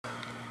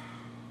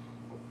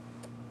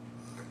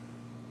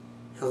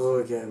Hello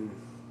again.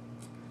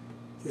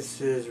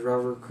 This is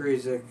Robert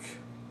Gryziec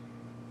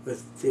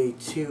with day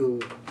 2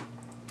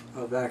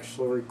 of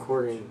actual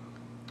recording.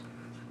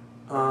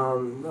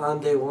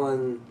 On day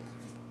 1,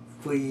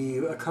 we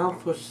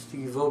accomplished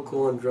the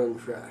vocal and drum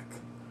track.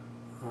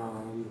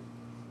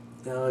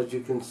 Now, as you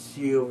can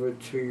see over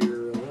to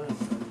your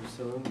left,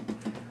 so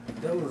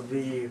that would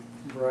be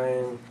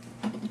Brian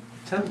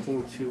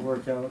attempting to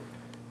work out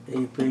a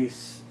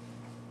bass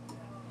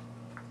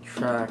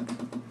track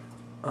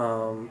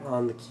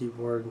on the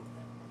keyboard,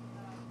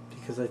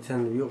 because I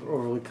tend to be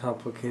overly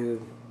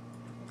complicated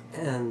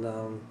and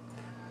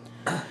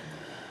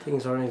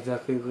things aren't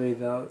exactly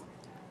laid out.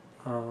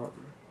 And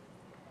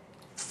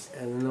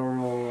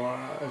normal,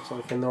 it's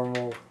like a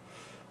normal,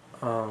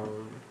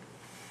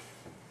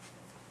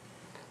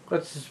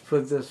 let's just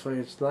put it this way,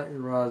 it's not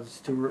your Rod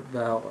Stewart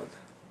ballad.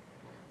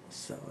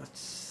 So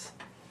it's...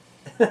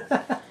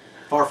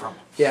 Far from.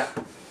 Yeah.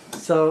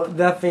 So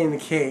that being the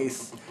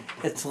case,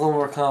 it's a little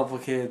more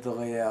complicated to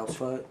lay out,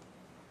 but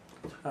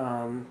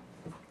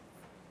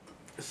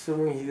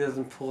assuming he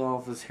doesn't pull all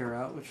of his hair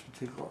out, which will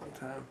take a long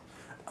time.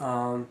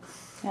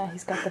 Yeah,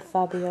 he's got the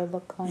Fabio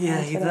look on.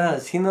 Yeah, he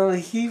does. You know,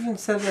 he even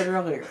said that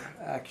earlier,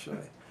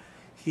 actually.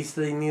 He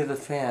said he needed a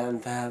fan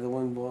to have the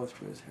wind blow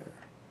through his hair.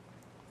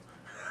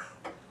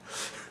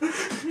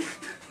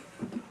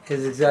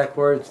 His exact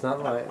words,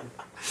 not mine.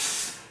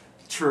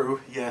 True,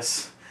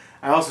 yes.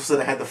 I also said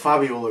I had the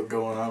Fabio look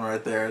going on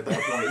right there at that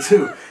point,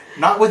 too.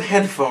 Not with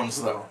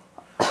headphones, though.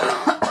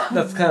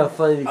 That's kind of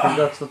funny because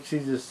that's what she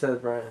just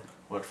said, Brian.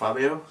 What,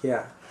 Fabio?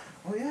 Yeah.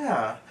 Oh,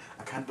 yeah.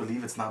 I can't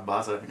believe it's not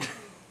Baza.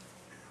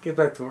 Get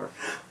back to work.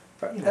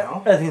 But, you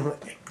know,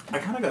 anyway. I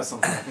kind of got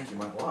something I think you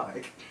might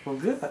like. Well,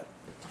 good.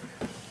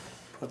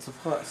 That's a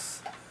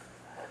plus.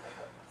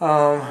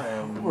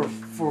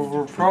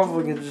 We're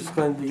probably just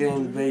going to be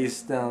getting the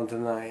bass down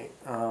tonight.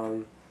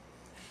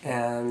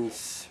 And...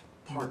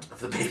 Part of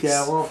the bass.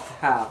 Yeah, well,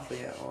 half,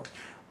 yeah.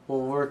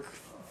 We'll work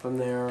from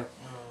there.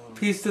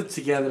 Piece it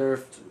together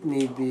if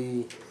need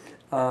be.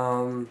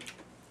 And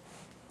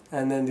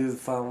then do the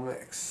final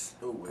mix.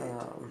 Oh, wait.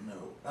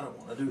 No, I don't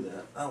want to do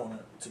that. I want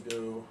it to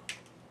go...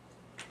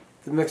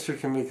 The mixer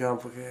can be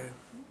complicated.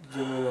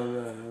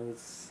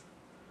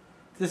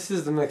 This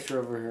is the mixer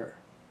over here.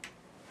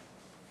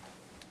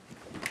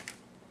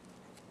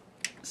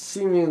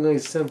 Seemingly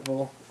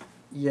simple,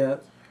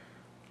 yet...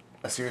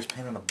 A serious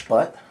pain in the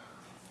butt?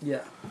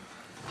 Yeah.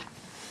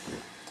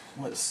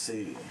 Let's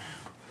see.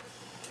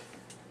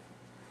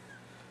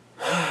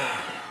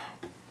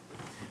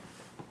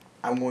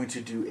 I'm going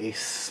to do a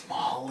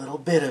small little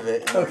bit of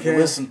it and okay.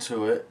 Listen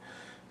to it.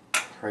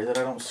 Pray that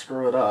I don't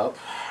screw it up.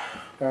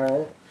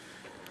 Alright.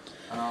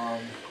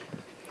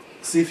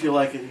 See if you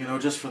like it, you know,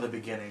 just for the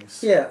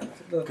beginnings. Yeah.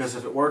 Because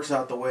if it works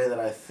out the way that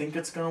I think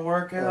it's going to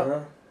work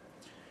out,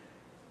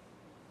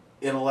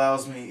 it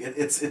allows me,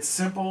 it's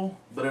simple,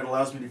 but it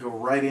allows me to go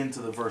right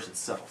into the verse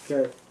itself.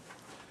 Good.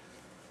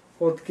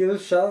 Well, give it a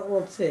shot,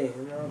 we'll see.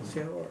 We'll see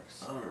how it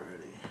works.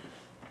 Alrighty.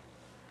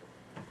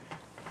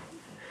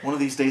 One of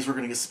these days we're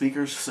going to get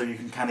speakers so you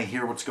can kind of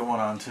hear what's going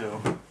on too.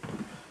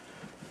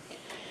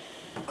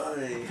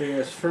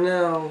 Yes, for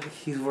now,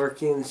 he's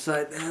working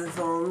inside the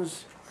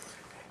headphones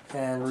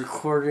and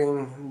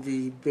recording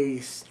the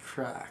bass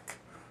track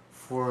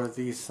for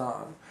the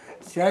song.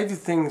 See, I do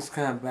things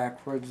kind of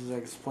backwards, as I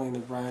explained to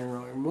Brian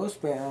earlier.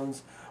 Most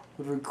bands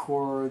would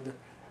record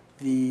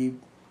the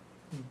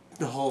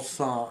whole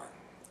song,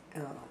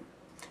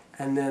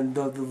 and then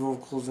the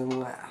vocals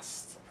in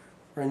last,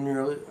 or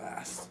nearly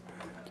last.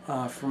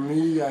 For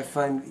me, I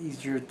find it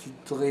easier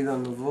to lay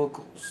down the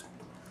vocals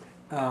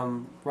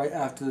right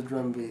after the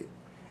drum beat,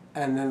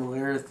 and then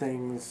layer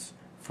things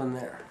from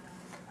there.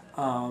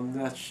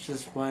 That's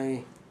just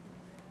my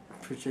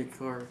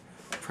particular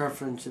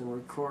preference in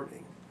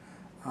recording.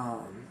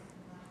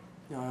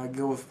 I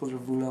go with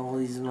whatever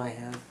melodies in my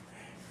head,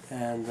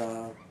 and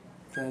then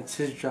it's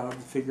his job to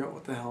figure out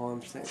what the hell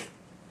I'm saying.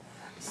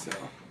 So,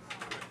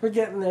 we're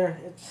getting there.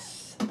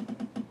 It's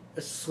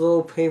a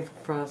slow, painful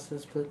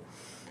process, but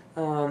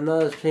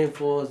not as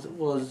painful as it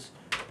was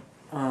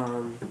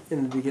in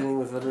the beginning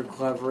with other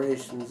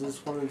collaborations.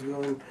 This one is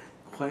going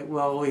quite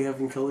well. We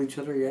haven't killed each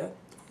other yet,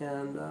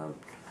 and I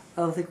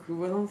don't think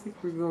we're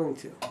going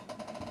to.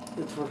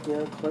 It's working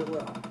out quite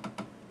well.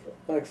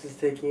 Lex is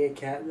taking a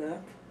cat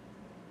nap,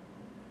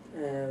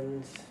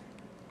 and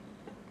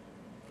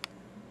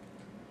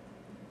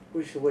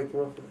we should wake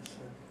him up for this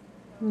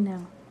one.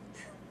 No.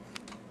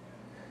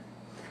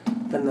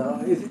 But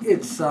no,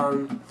 it's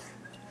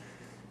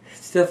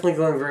definitely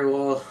going very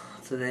well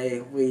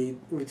today. We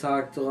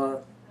talked a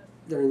lot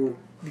during the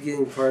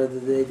beginning part of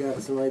the day,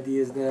 got some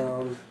ideas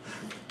down,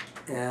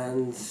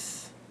 and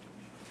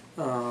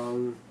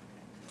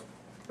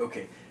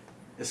okay,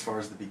 as far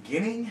as the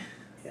beginning,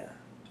 yeah,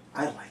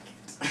 I like it.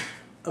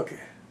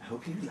 Okay. I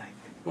hope you like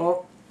it.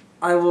 Well,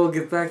 I will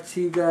get back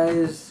to you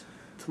guys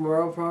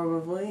tomorrow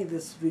probably.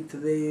 This will be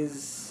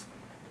today's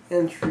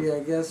entry,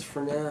 I guess,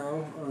 for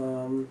now.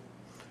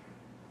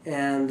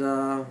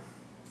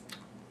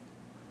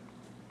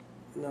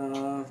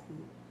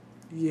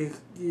 you're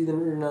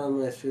not on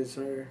MySpace,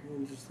 sorry.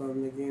 You're just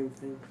on the game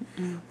thing.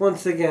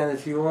 Once again,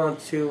 if you want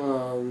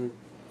to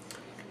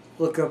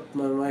look up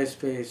my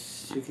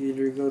MySpace, you can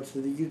either go to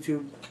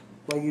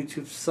my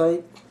YouTube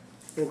site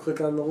and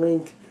click on the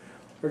link,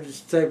 or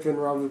just type in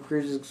Robert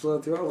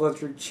Gryziec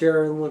electric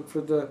chair and look for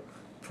the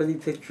pretty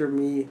picture of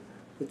me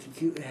with the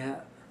cute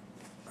hat.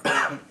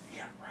 Yeah,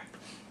 right.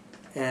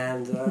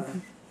 And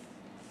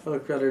I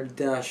look rather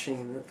dashing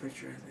in that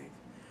picture, I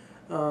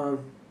think.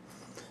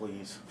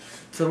 Please.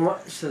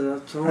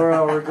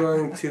 Tomorrow we're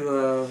going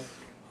to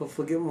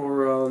hopefully get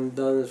more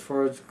done as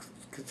far as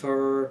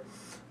guitar,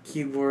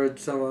 keyboard,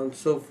 so on and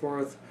so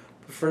forth.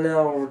 But for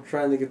now, we're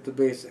trying to get the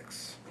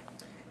basics.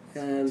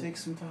 And take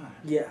some time.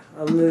 Yeah,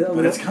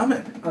 but it's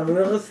coming. I'm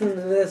gonna listen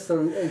to this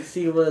and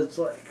see what it's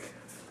like.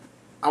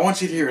 I want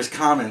you to hear his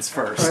comments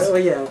first. All right, well,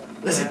 yeah.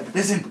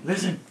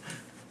 Listen.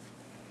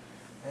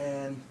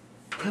 And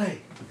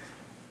play.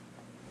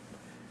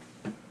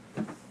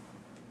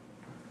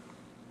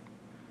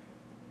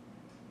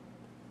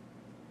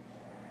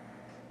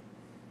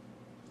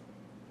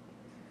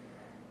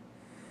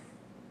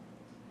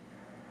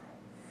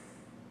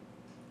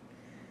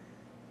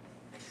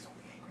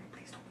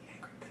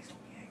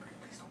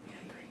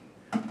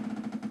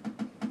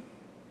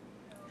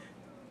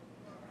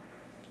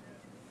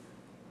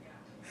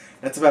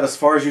 That's about as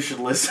far as you should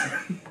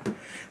listen.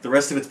 The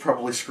rest of it's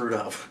probably screwed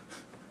up.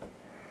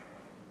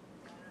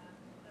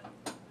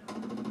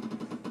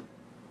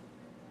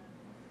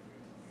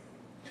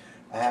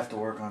 I have to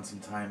work on some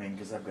timing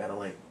because I've got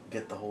to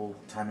get the whole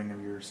timing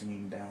of your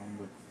singing down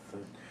with the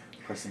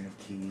pressing of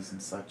keys and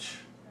such.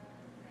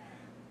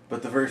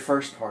 But the very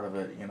first part of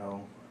it,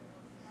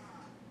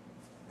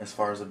 as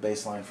far as the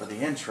bass line for the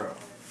intro,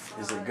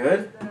 is it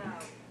good?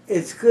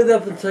 It's good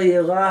up until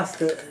you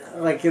lost it,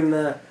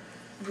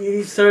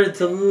 you started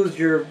to lose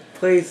your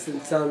place,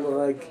 it sounded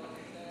like,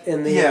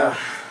 in the... Yeah.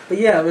 But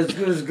yeah, it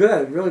was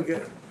good, really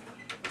good.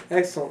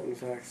 Excellent, in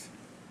fact.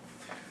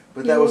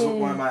 But that was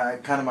what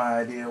my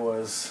idea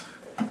was.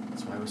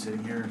 That's why I was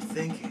sitting here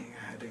thinking.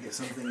 I had to get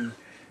something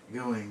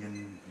going,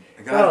 and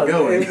I got it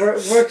going. It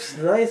works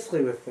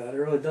nicely with that, it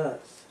really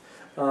does.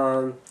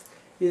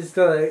 You just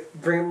gotta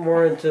bring it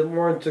more into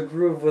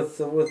groove with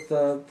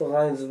the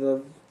lines of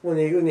the... When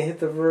you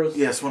hit the verse.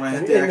 Yes, when I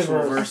hit the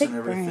actual verse and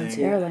everything. Brian's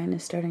hairline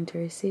is starting to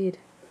recede.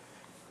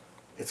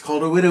 It's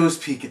called a widow's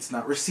peak. It's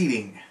not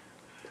receding.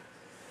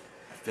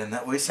 I've been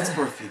that way since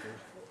birth, people.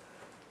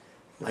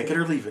 Like it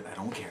or leave it, I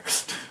don't care.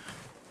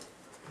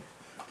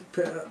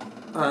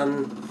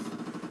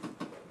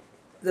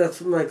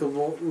 That's what Michael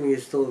Bolton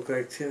used to look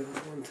like too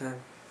at one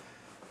time.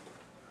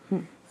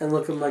 And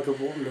look at Michael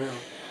Bolton now.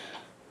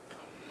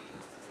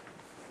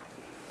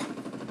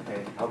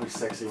 Hey, I'll be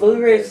sexy.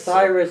 Blue Ray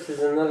Cyrus is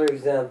another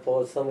example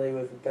of somebody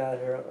with a bad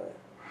hairline.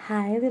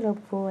 Hi, little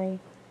boy.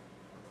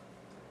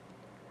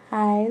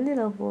 Hi,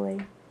 little boy.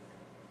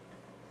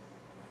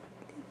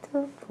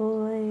 Little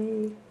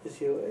boy. Is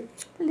he awake?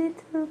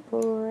 Little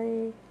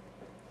boy.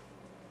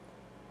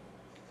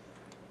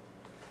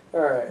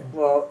 Alright,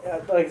 well,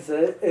 like I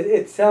said,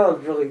 it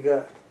sounds really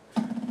good.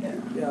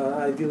 Yeah,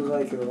 I do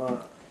like it a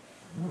lot.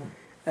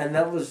 And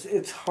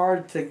it's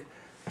hard to...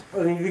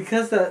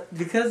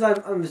 because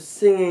I'm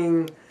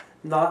singing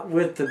not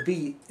with the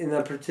beat in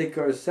a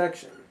particular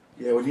section.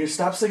 Yeah, when you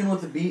stop singing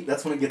with the beat,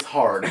 that's when it gets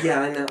hard.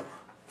 Yeah, I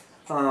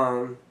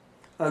know.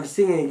 I'm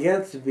singing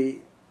against the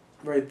beat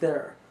right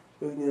there.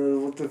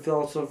 With the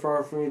Fell So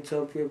Far From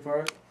Utopia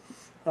part.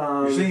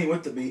 You're singing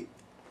with the beat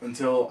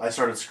until I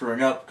started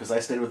screwing up because I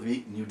stayed with the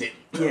beat and you didn't.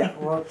 Yeah,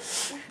 well,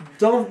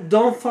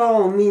 don't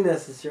follow me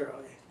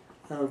necessarily.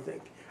 I don't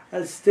think.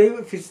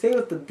 If you stay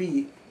with the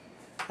beat.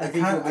 I'm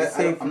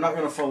not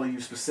going to follow you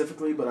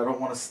specifically, but I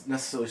don't want to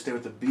necessarily stay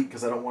with the beat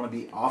because I don't want to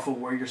be off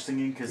of where you're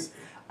singing because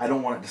I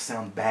don't want it to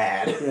sound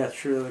bad. Yeah,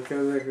 true.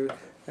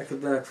 That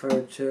could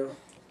backfire too.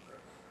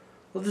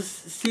 Well,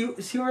 just see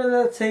where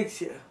that takes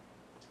you.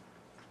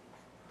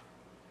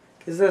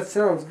 Because that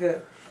sounds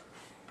good.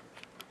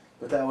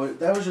 But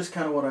that was just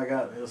kind of what I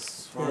got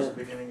as far as the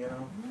beginning,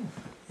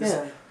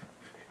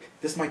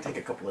 This might take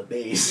a couple of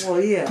days. Well,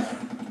 yeah.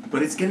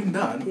 But it's getting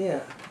done.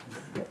 Yeah.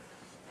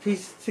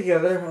 Piece it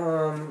together,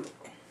 and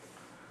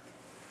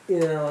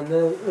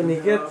then when you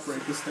get...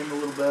 break this thing a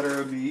little better,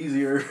 it'd be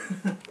easier.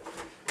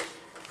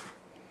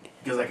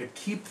 Because I could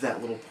keep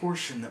that little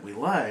portion that we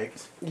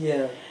liked.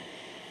 Yeah.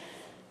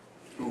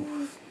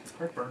 Ooh, it's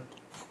heartburn.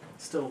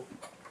 Still.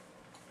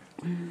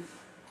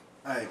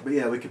 Alright, but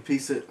yeah, we could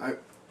piece it,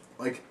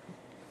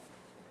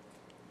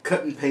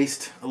 cut and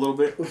paste a little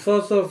bit. It's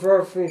also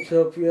Far From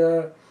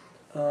Utopia,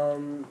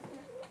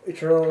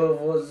 Eternal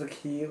Love Was the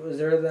Key. It was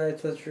there that I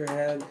touched your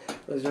hand.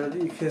 It was there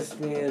that you kissed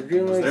me. And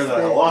it was there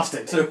that I lost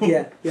it too.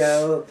 Yeah.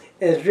 Well,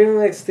 and it's dreaming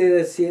like state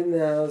I see it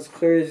now. As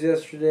clear as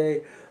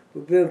yesterday.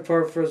 We've been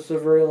apart for so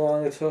very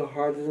long. It's so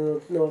hard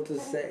to know what to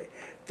say.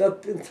 The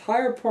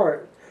entire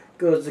part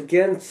goes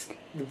against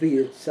the beat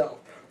itself,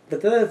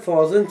 but then it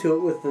falls into it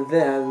with the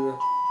then.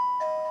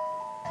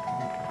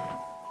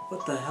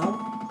 What the hell?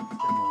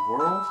 In the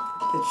world?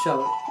 It's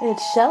Shelly.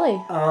 It's Shelly.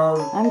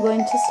 Um, I'm going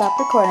to stop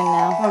recording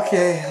now.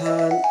 okay,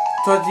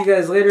 talk to you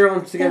guys later.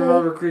 Once again,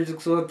 Hello. Robert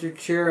Gryziec Electric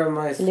Chair on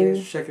my Hello.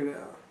 stage. Check it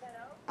out.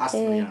 Hasta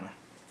Hey. mañana.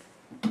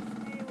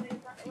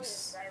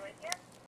 Peace.